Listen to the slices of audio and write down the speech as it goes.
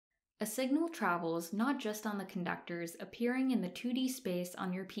A signal travels not just on the conductors appearing in the 2D space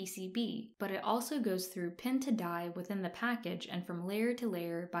on your PCB, but it also goes through pin to die within the package and from layer to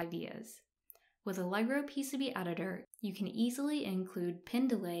layer by vias. With Allegro PCB Editor, you can easily include pin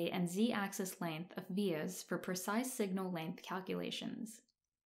delay and z-axis length of vias for precise signal length calculations.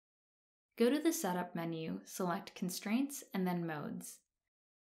 Go to the Setup menu, select Constraints, and then Modes.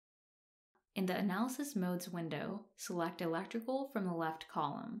 In the Analysis Modes window, select Electrical from the left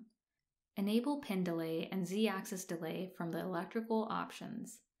column. Enable pin delay and z-axis delay from the electrical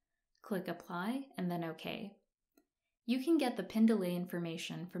options. Click Apply and then OK. You can get the pin delay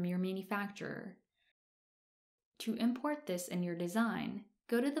information from your manufacturer. To import this in your design,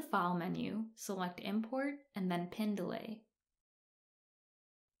 go to the File menu, select Import, and then Pin Delay.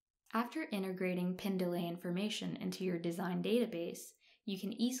 After integrating pin delay information into your design database, you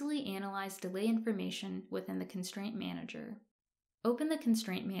can easily analyze delay information within the Constraint Manager. Open the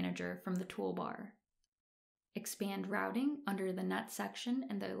Constraint Manager from the toolbar. Expand Routing under the Net section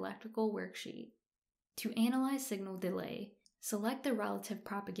in the Electrical worksheet. To analyze signal delay, select the Relative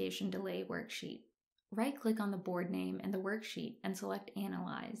Propagation Delay worksheet. Right-click on the board name in the worksheet and select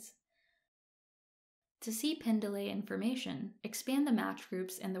Analyze. To see pin delay information, expand the match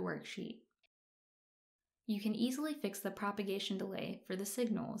groups in the worksheet. You can easily fix the propagation delay for the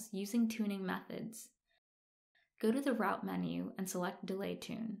signals using tuning methods. Go to the Route menu and select Delay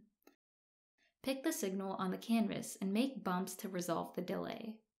Tune. Pick the signal on the canvas and make bumps to resolve the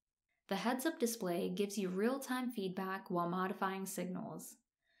delay. The heads-up display gives you real-time feedback while modifying signals.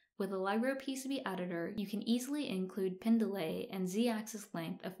 With Allegro PCB Editor, you can easily include pin delay and z-axis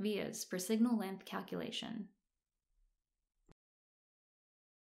length of vias for signal length calculation.